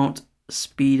won't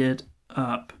speed it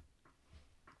up.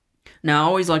 Now, I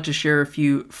always like to share a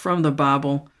few from the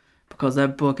Bible because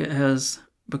that book has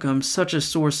become such a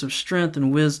source of strength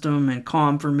and wisdom and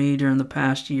calm for me during the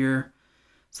past year.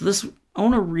 So this I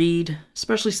want to read,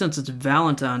 especially since it's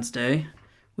Valentine's Day.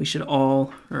 We should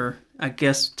all, or I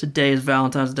guess today is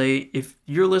Valentine's Day. If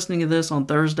you're listening to this on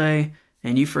Thursday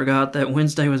and you forgot that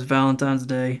Wednesday was Valentine's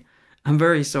Day, I'm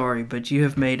very sorry, but you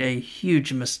have made a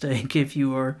huge mistake if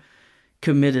you are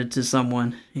committed to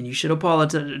someone, and you should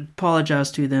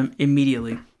apologize to them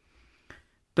immediately.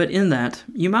 But in that,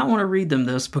 you might want to read them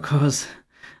this because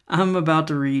I'm about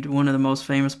to read one of the most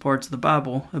famous parts of the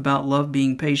Bible about love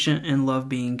being patient and love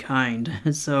being kind.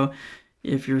 So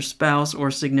if your spouse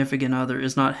or significant other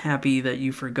is not happy that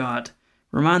you forgot,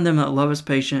 remind them that love is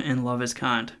patient and love is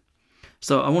kind.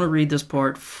 So I want to read this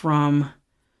part from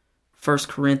 1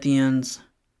 Corinthians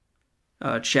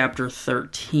chapter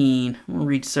 13. I'm going to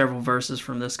read several verses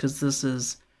from this because this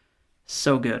is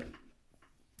so good.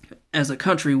 As a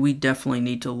country, we definitely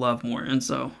need to love more, and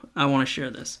so I want to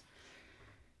share this.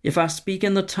 If I speak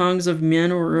in the tongues of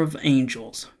men or of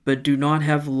angels, but do not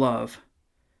have love,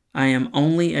 I am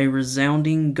only a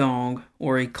resounding gong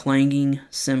or a clanging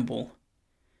cymbal.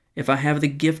 If I have the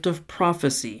gift of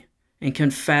prophecy and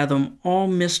can fathom all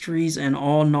mysteries and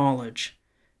all knowledge,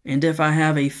 and if I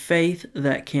have a faith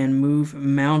that can move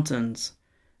mountains,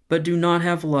 but do not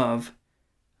have love,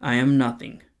 I am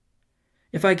nothing.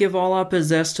 If I give all I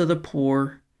possess to the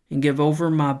poor and give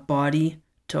over my body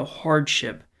to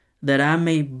hardship, that I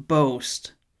may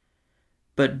boast,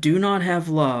 but do not have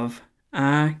love,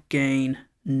 I gain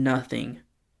nothing.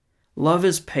 Love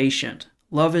is patient.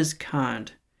 Love is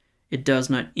kind. It does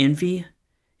not envy.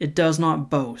 It does not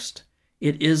boast.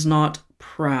 It is not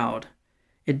proud.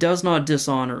 It does not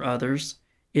dishonor others.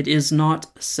 It is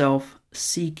not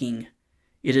self-seeking.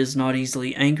 It is not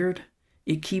easily angered.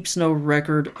 It keeps no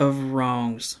record of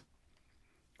wrongs.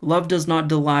 Love does not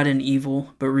delight in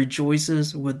evil, but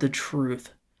rejoices with the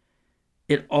truth.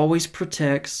 It always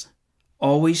protects,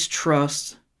 always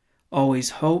trusts, always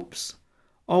hopes,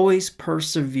 always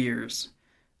perseveres.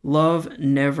 Love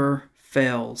never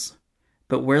fails.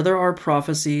 But where there are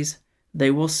prophecies,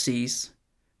 they will cease.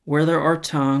 Where there are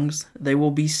tongues, they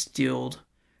will be stilled.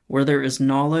 Where there is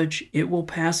knowledge, it will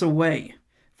pass away.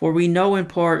 For we know in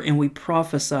part and we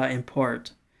prophesy in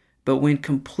part. But when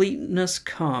completeness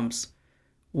comes,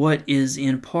 what is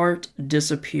in part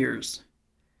disappears.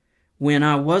 When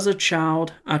I was a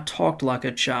child, I talked like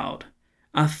a child.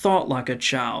 I thought like a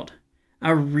child.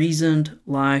 I reasoned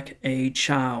like a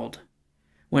child.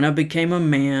 When I became a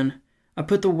man, I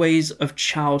put the ways of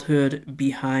childhood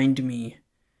behind me.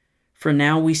 For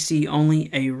now we see only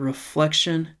a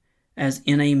reflection as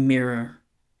in a mirror.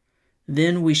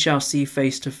 Then we shall see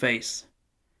face to face.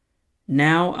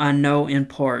 Now I know in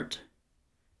part.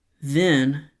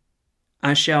 Then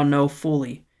I shall know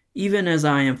fully, even as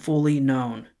I am fully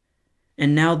known.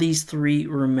 And now these three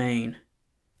remain: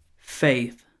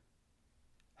 faith,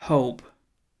 hope,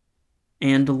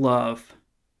 and love.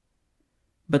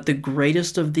 But the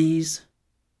greatest of these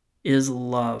is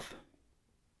love.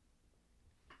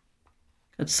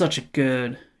 That's such a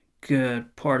good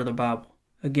part of the Bible.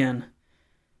 Again,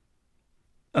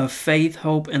 of faith,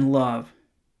 hope, and love.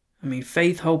 I mean,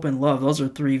 faith, hope, and love, those are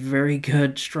three very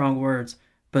good, strong words.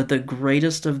 But the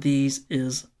greatest of these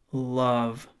is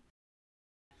love.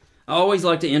 I always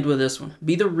like to end with this one.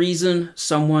 Be the reason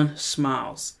someone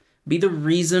smiles. Be the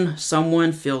reason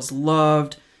someone feels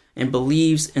loved and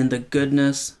believes in the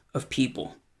goodness of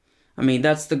people. I mean,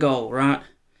 that's the goal, right?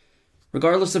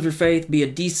 Regardless of your faith, be a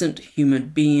decent human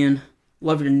being.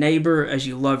 Love your neighbor as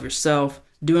you love yourself.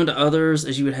 Do unto others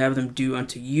as you would have them do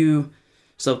unto you.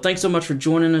 So thanks so much for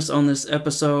joining us on this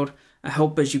episode. I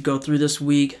hope as you go through this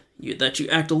week that you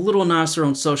act a little nicer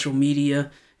on social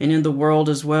media and in the world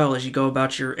as well as you go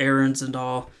about your errands and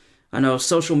all. I know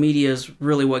social media is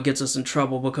really what gets us in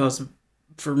trouble because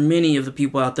for many of the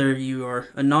people out there, you are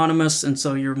anonymous, and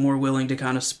so you're more willing to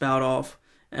kind of spout off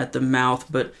at the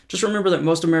mouth. But just remember that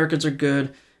most Americans are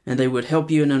good, and they would help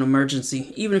you in an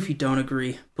emergency, even if you don't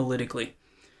agree politically.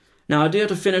 Now, I do have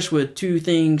to finish with two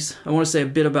things. I want to say a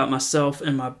bit about myself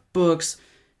and my books,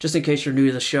 just in case you're new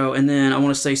to the show, and then I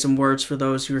want to say some words for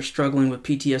those who are struggling with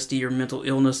PTSD or mental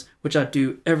illness, which I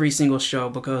do every single show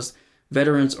because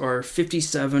veterans are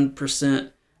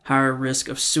 57% higher risk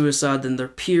of suicide than their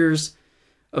peers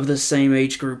of the same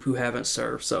age group who haven't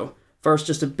served. So first,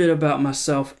 just a bit about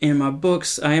myself and my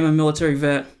books. I am a military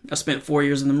vet. I spent 4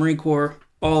 years in the Marine Corps,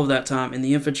 all of that time in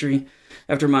the infantry.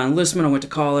 After my enlistment, I went to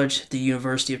college at the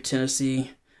University of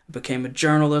Tennessee. I became a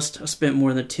journalist. I spent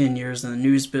more than 10 years in the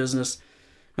news business.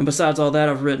 And besides all that,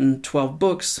 I've written 12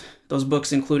 books. Those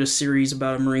books include a series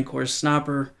about a Marine Corps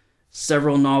sniper,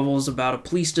 several novels about a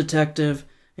police detective,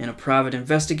 and a private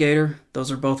investigator. Those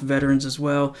are both veterans as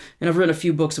well. And I've written a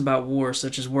few books about war,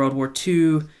 such as World War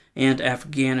II and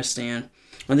Afghanistan.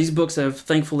 And these books have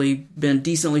thankfully been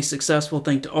decently successful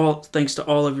thanks to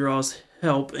all of your all's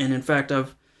help. And in fact,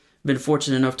 I've been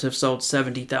fortunate enough to have sold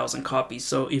 70,000 copies.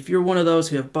 So if you're one of those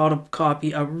who have bought a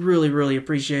copy, I really, really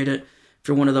appreciate it. If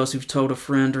you're one of those who've told a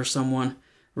friend or someone,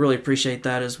 really appreciate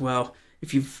that as well.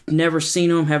 If you've never seen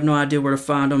them, have no idea where to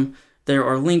find them, there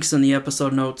are links in the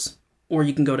episode notes, or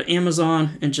you can go to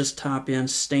Amazon and just type in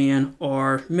Stan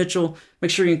R. Mitchell.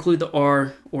 Make sure you include the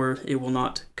R or it will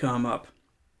not come up.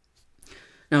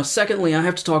 Now, secondly, I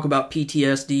have to talk about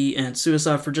PTSD and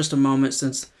suicide for just a moment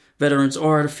since veterans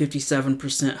are at a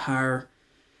 57% higher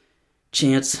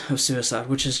chance of suicide,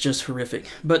 which is just horrific.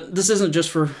 But this isn't just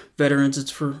for veterans,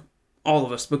 it's for all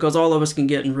of us, because all of us can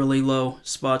get in really low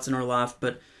spots in our life.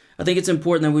 But I think it's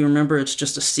important that we remember it's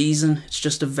just a season, it's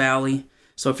just a valley.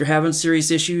 So if you're having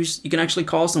serious issues, you can actually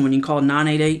call someone. You can call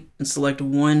 988 and select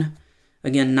 1.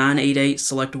 Again, 988,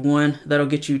 select 1. That'll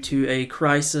get you to a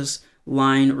crisis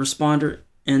line responder.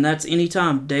 And that's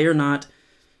anytime, day or night,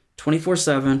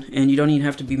 24/7. And you don't even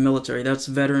have to be military. That's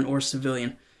veteran or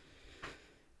civilian.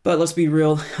 But let's be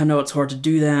real. I know it's hard to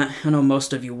do that. I know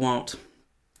most of you won't.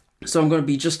 So I'm going to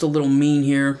be just a little mean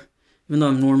here. Even though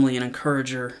I'm normally an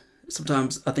encourager,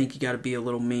 sometimes I think you got to be a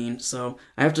little mean. So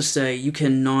I have to say, you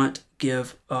cannot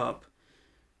give up.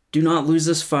 Do not lose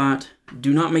this fight.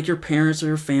 Do not make your parents or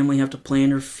your family have to plan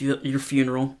your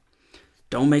funeral.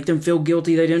 Don't make them feel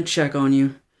guilty they didn't check on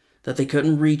you, that they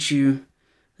couldn't reach you,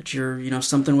 that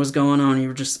something was going on, you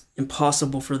were just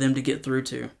impossible for them to get through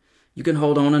to. You can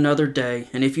hold on another day,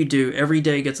 and if you do, every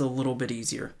day gets a little bit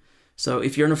easier. So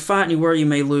if you're in a fight anywhere you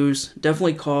may lose,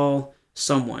 definitely call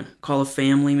someone. Call a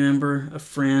family member, a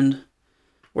friend,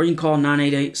 or you can call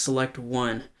 988, select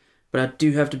 1. But I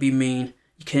do have to be mean.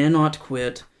 You cannot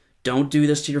quit. Don't do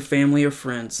this to your family or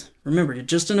friends. Remember, you're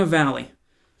just in a valley.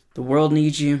 The world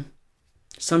needs you.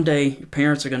 Someday, your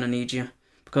parents are going to need you.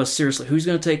 Because seriously, who's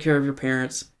going to take care of your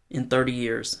parents in 30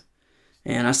 years?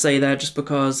 And I say that just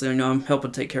because I'm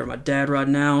helping take care of my dad right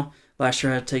now. Last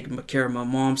year I had to take care of my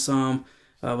mom some,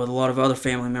 with a lot of other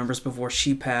family members before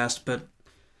she passed. But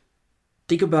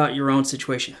think about your own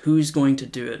situation. Who's going to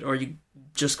do it? Are you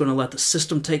just going to let the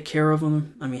system take care of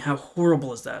them? I mean, how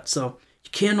horrible is that? So you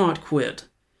cannot quit.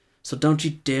 So don't you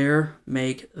dare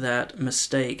make that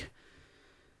mistake.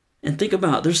 And think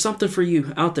about, there's something for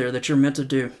you out there that you're meant to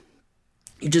do.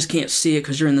 You just can't see it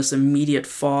because you're in this immediate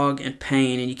fog and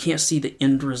pain, and you can't see the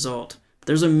end result. But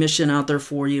there's a mission out there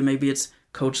for you. Maybe it's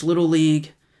coach Little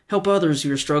League, help others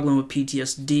who are struggling with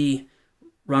PTSD,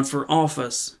 run for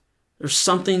office. There's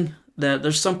some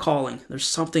calling. There's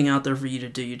something out there for you to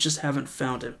do. You just haven't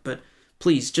found it. But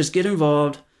please, just get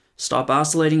involved. Stop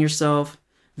isolating yourself.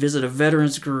 Visit a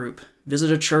veterans group.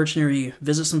 Visit a church near you.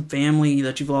 Visit some family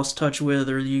that you've lost touch with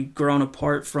or you've grown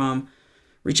apart from.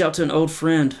 Reach out to an old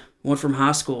friend, one from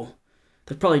high school.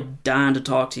 They're probably dying to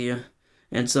talk to you.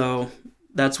 And so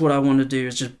that's what I want to do,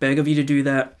 is just beg of you to do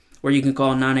that. Or you can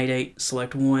call 988,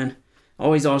 select 1.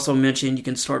 Always also mention you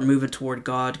can start moving toward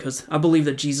God, because I believe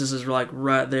that Jesus is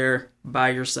right there by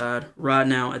your side right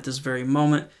now at this very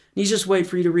moment. And he's just waiting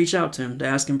for you to reach out to him, to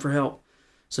ask him for help.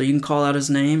 So you can call out his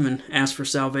name and ask for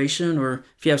salvation, or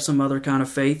if you have some other kind of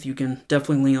faith, you can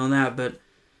definitely lean on that. But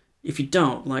if you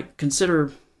don't,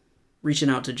 consider reaching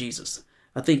out to Jesus.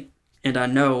 I think, and I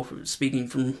know, speaking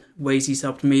from ways he's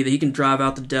helped me, that he can drive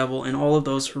out the devil and all of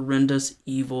those horrendous,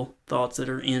 evil thoughts that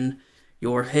are in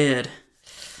your head.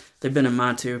 They've been in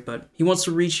mine too, but he wants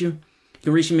to reach you. You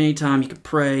can reach him anytime. You can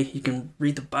pray. You can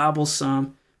read the Bible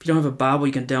some. If you don't have a Bible,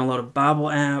 you can download a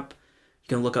Bible app. You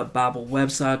can look up Bible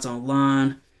websites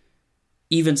online.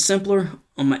 Even simpler,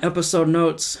 on my episode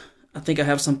notes, I think I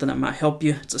have something that might help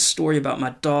you. It's a story about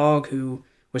my dog who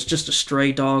was just a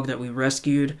stray dog that we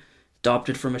rescued,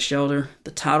 adopted from a shelter.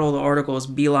 The title of the article is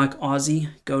Be Like Ozzy,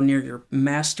 Go Near Your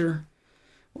Master.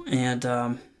 And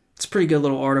it's a pretty good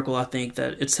little article, I think,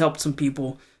 that it's helped some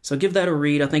people. So give that a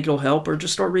read. I think it'll help. Or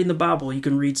just start reading the Bible. You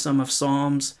can read some of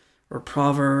Psalms or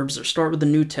Proverbs, or start with the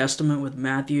New Testament with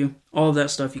Matthew. All of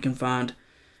that stuff you can find.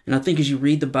 And I think as you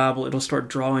read the Bible, it'll start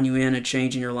drawing you in and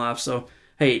changing your life. So,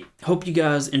 hey, hope you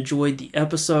guys enjoyed the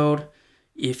episode.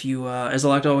 If you, as I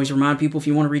like to always remind people, if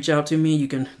you want to reach out to me, you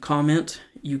can comment.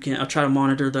 I'll try to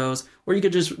monitor those. Or you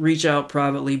could just reach out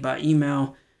privately by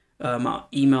email. My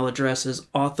email address is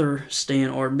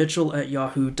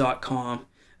authorstanrmitchell@yahoo.com.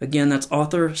 Again, that's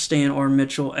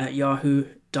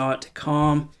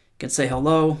authorstanrmitchell@yahoo.com. You can say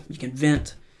hello. You can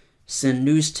vent. Send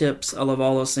news tips. I love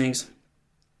all those things.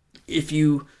 If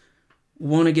you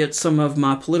want to get some of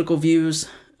my political views,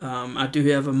 I do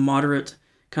have a moderate,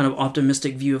 kind of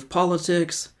optimistic view of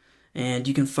politics, and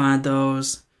you can find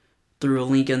those through a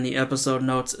link in the episode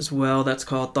notes as well. That's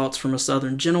called Thoughts from a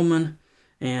Southern Gentleman,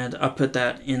 and I put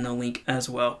that in the link as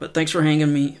well. But thanks for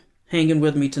hanging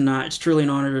with me tonight. It's truly an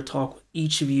honor to talk with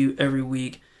each of you every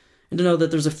week, and to know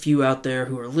that there's a few out there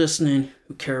who are listening,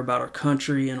 who care about our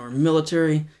country and our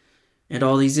military, and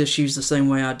all these issues the same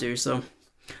way I do. So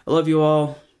I love you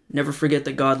all. Never forget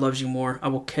that God loves you more. I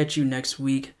will catch you next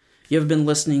week. You have been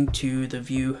listening to The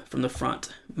View from the Front.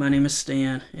 My name is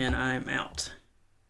Stan, and I'm out.